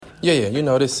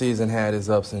Yeah. This season had its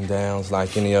ups and downs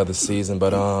like any other season,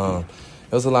 but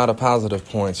there was a lot of positive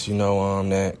points,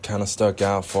 that kind of stuck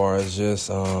out for us. Just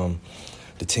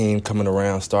the team coming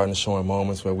around, starting to show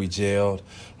moments where we gelled,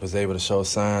 was able to show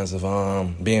signs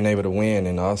of being able to win,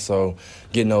 and also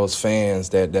getting those fans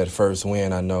that first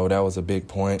win. I know that was a big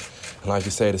point. And like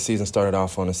you say, the season started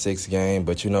off on the 6th game,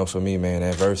 but for me, man,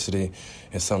 adversity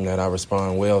is something that I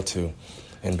respond well to.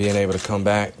 And being able to come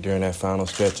back during that final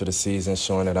stretch of the season,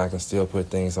 showing that I can still put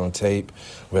things on tape,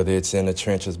 whether it's in the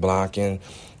trenches blocking,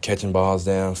 catching balls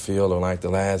downfield, or like the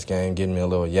last game, getting me a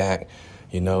little yak,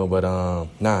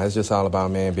 But, it's just all about,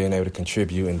 man, being able to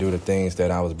contribute and do the things that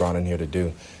I was brought in here to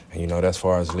do. And, that's as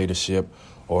far as leadership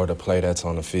or the play that's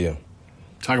on the field.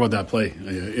 Talk about that play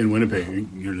in Winnipeg.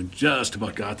 You just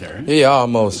about got there. Right? Yeah,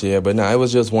 almost, yeah. But, it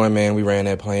was just one, man. We ran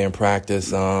that play in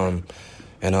practice.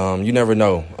 And you never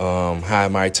know how it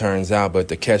might turns out, but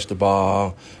to catch the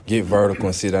ball, get vertical,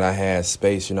 and see that I had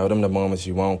space, them the moments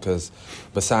you want. Because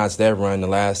besides that run, the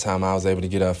last time I was able to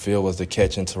get upfield was the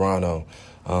catch in Toronto,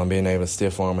 being able to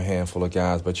stiff arm a handful of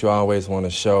guys. But you always want to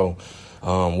show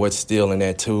what's still in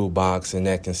that toolbox, and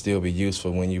that can still be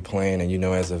useful when you're playing. And,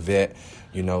 as a vet,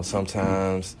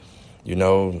 sometimes –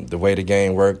 the way the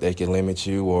game works, they can limit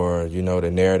you, or,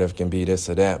 the narrative can be this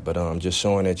or that. But just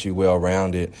showing that you're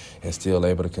well-rounded and still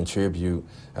able to contribute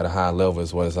at a high level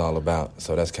is what it's all about.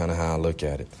 So that's kind of how I look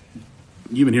at it.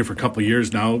 You've been here for a couple of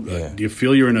years now. Yeah. Do you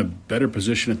feel you're in a better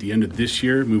position at the end of this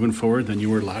year moving forward than you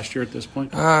were last year at this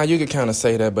point? You could kind of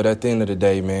say that, but at the end of the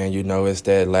day, man, it's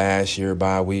that last year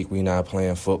bye week we not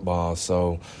playing football.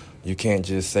 So you can't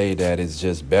just say that it's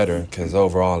just better, because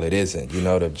overall it isn't.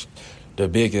 The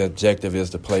big objective is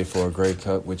to play for a Grey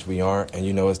Cup, which we aren't, and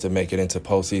it's to make it into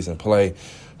postseason play.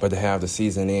 But to have the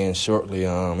season end shortly,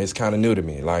 it's kind of new to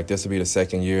me. Like, this will be the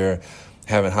second year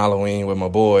having Halloween with my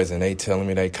boys, and they telling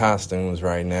me they costumes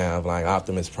right now, like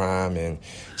Optimus Prime and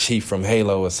Chief from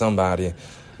Halo or somebody.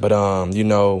 But you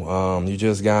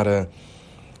just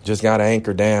gotta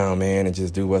anchor down, man, and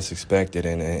just do what's expected,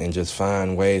 and just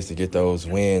find ways to get those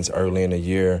wins early in the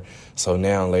year. So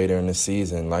now later in the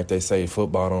season, like they say,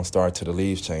 football don't start till the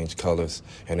leaves change colors,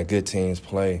 and the good teams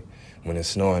play when it's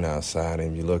snowing outside.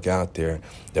 And you look out there,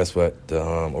 that's what the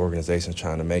organization's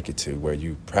trying to make it to, where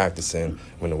you practicing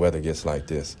when the weather gets like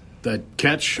this. That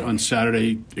catch on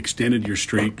Saturday extended your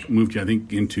streak, moved you, I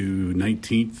think, into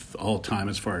 19th all-time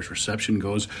as far as reception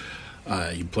goes.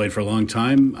 You played for a long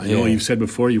time. I know you've said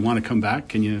before you want to come back.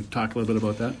 Can you talk a little bit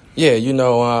about that? Yeah,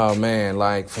 man,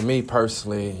 like for me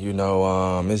personally,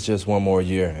 it's just one more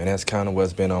year, and that's kind of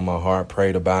what's been on my heart.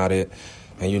 Prayed about it.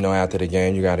 And, after the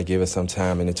game, you got to give it some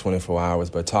time in the 24 hours.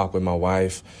 But talk with my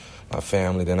wife, my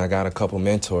family. Then I got a couple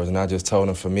mentors, and I just told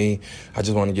them, for me, I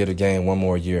just want to get a game one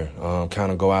more year,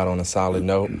 kind of go out on a solid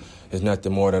note. There's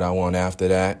nothing more that I want after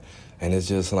that. And it's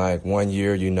just like 1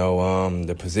 year,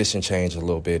 the position changed a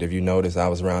little bit. If you notice, I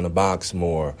was around the box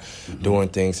more, doing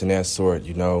things in that sort,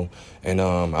 And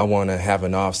I want to have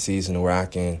an off season where I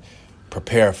can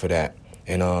prepare for that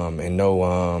and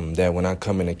know that when I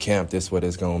come into camp, this is what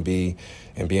it's going to be,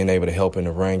 and being able to help in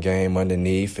the run game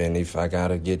underneath, and if I got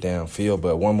to get downfield.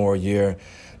 But one more year,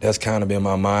 that's kind of been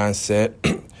my mindset.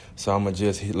 So I'm going to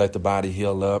just let the body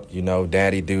heal up,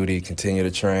 daddy duty, continue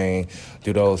to train,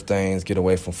 do those things, get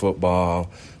away from football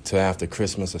till after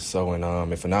Christmas or so.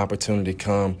 And if an opportunity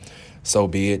come, so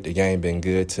be it. The game been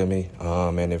good to me.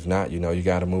 And if not, you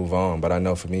got to move on. But I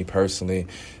know for me personally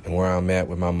and where I'm at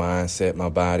with my mindset, my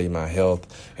body, my health,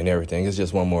 and everything, it's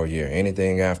just one more year.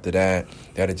 Anything after that,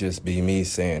 that'll just be me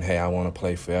saying, hey, I want to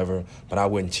play forever. But I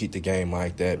wouldn't cheat the game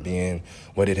like that, being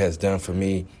what it has done for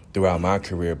me throughout my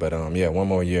career. But, one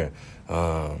more year.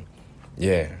 That's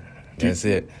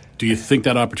it. Do you think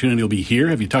that opportunity will be here?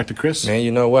 Have you talked to Chris? Man,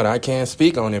 you know what? I can't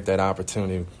speak on if that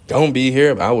opportunity don't be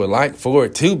here. But I would like for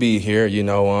it to be here.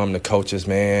 The coaches,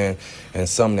 man, and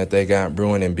something that they got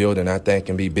brewing and building, I think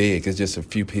can be big. It's just a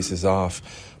few pieces off.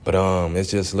 But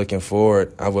it's just looking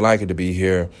forward. I would like it to be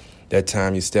here. That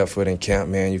time you step foot in camp,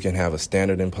 man, you can have a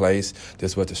standard in place.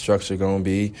 This is what the structure going to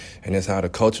be, and this is how the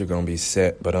culture going to be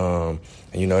set. But,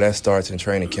 that starts in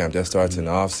training camp. That starts in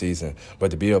the off season.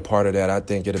 But to be a part of that, I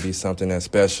think it'll be something that's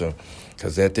special,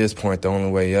 because at this point, the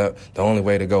only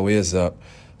way to go is up.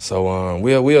 So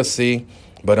we'll see.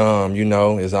 But,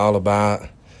 it's all about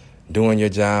doing your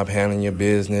job, handling your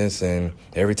business, and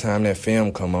every time that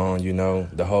film come on,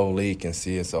 the whole league can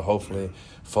see it. So hopefully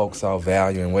folks saw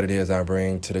value in what it is I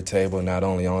bring to the table, not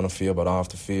only on the field but off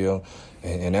the field.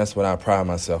 And that's what I pride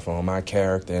myself on, my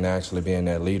character and actually being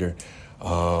that leader.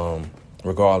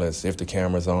 Regardless if the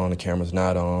camera's on, the camera's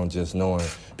not on, just knowing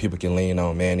people can lean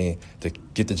on Manny to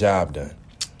get the job done.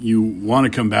 You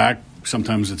want to come back.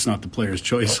 sometimes it's not the player's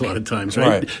choice a lot of times,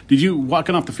 right? Did you,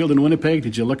 walking off the field in Winnipeg,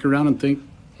 did you look around and think,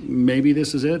 maybe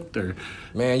this is it? Or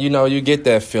man, you get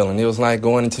that feeling. It was like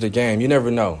going into the game. You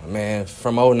never know, man.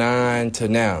 From 2009 to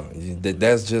now,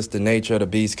 that's just the nature of the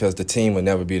beast, because the team would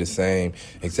never be the same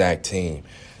exact team.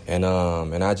 And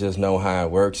I just know how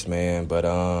it works, man. But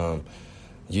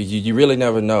you really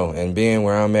never know. And being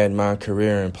where I'm at in my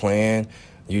career and playing,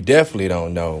 you definitely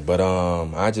don't know. But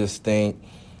I just think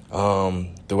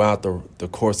throughout the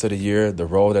course of the year, the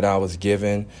role that I was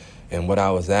given and what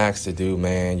I was asked to do,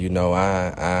 man,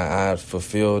 I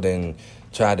fulfilled and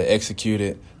tried to execute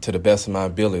it to the best of my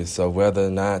ability. So whether or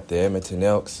not the Edmonton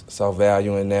Elks saw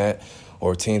value in that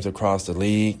or teams across the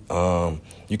league,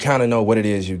 you kind of know what it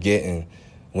is you're getting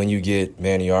when you get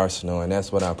Manny Arceneaux, and that's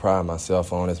what I pride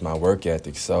myself on, is my work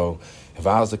ethic. So if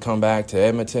I was to come back to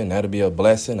Edmonton, that'd be a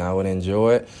blessing. I would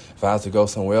enjoy it. If I was to go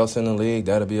somewhere else in the league,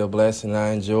 that'd be a blessing. I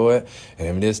enjoy it.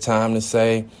 And if it's time to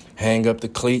say, hang up the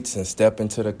cleats and step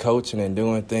into the coaching and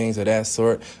doing things of that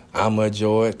sort, I'm going to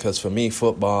enjoy it, because for me,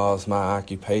 football is my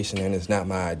occupation and it's not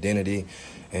my identity.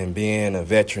 And being a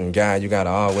veteran guy, you got to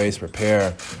always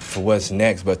prepare for what's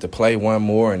next. But to play one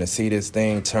more and to see this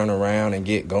thing turn around and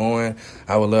get going,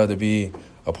 I would love to be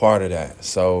a part of that.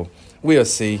 So we'll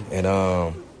see. And,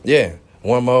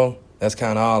 one more, that's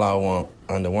kind of all I want,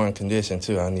 under one condition,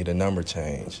 too. I need a number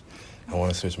change. I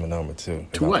want to switch my number, too.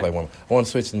 To what? I want to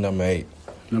switch to number 8.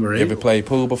 Number 8? You ever played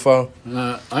pool before?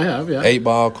 I have, yeah.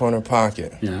 8-ball corner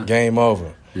pocket. Yeah. Game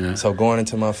over. Yeah. So going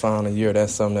into my final year,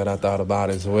 that's something that I thought about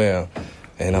as well.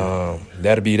 And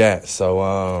that'll be that.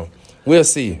 So we'll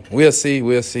see.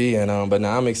 And but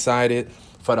now I'm excited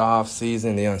for the off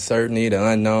season, the uncertainty, the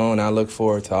unknown. I look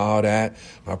forward to all that.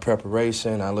 My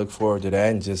preparation, I look forward to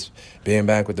that, and just being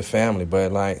back with the family.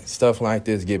 But like stuff like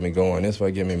this get me going. This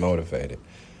what get me motivated.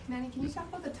 Manny, can you talk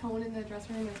about the tone in the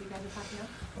dressing room as you guys are talking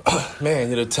about? Man,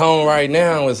 the tone right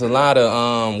now is a lot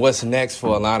of what's next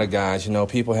for a lot of guys.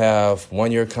 People have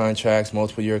 1-year contracts,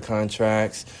 multiple-year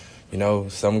contracts.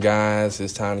 Some guys,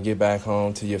 it's time to get back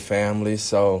home to your family.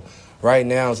 So right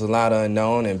now it's a lot of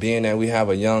unknown, and being that we have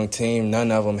a young team, none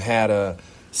of them had a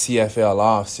CFL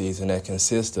off season that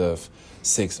consists of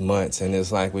 6 months. And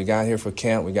it's like we got here for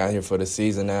camp, we got here for the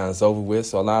season, now it's over with.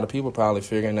 So a lot of people probably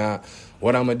figuring out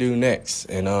what I'm going to do next.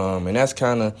 And that's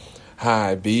kind of how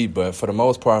it be. But for the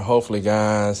most part, hopefully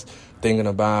guys thinking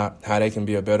about how they can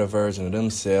be a better version of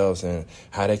themselves and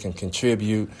how they can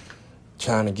contribute,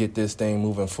 trying to get this thing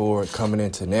moving forward coming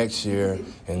into next year,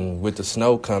 and with the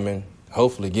snow coming,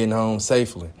 hopefully getting home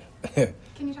safely. Can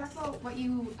you talk about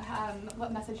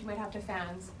what message you might have to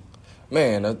fans?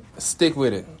 Man, stick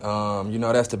with it.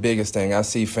 That's the biggest thing. I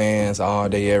see fans all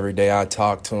day, every day. I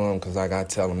talk to them because I got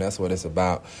to tell them that's what it's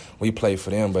about. We play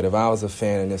for them. But if I was a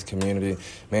fan in this community,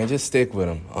 man, just stick with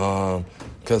them.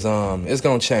 Because it's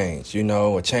going to change.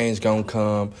 A change going to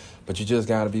come. But you just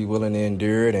got to be willing to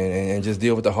endure it and just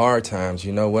deal with the hard times.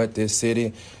 You know what? This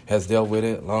city has dealt with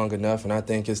it long enough, and I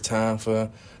think it's time for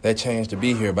that change to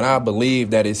be here. But I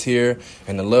believe that it's here,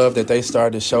 and the love that they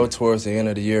started to show towards the end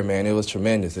of the year, man, it was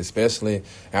tremendous, especially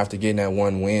after getting that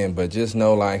one win. But just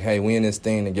know, hey, we in this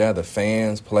thing together,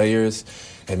 fans, players,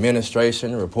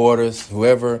 administration, reporters,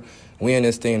 whoever, we in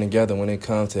this thing together when it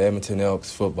comes to Edmonton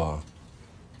Elks football.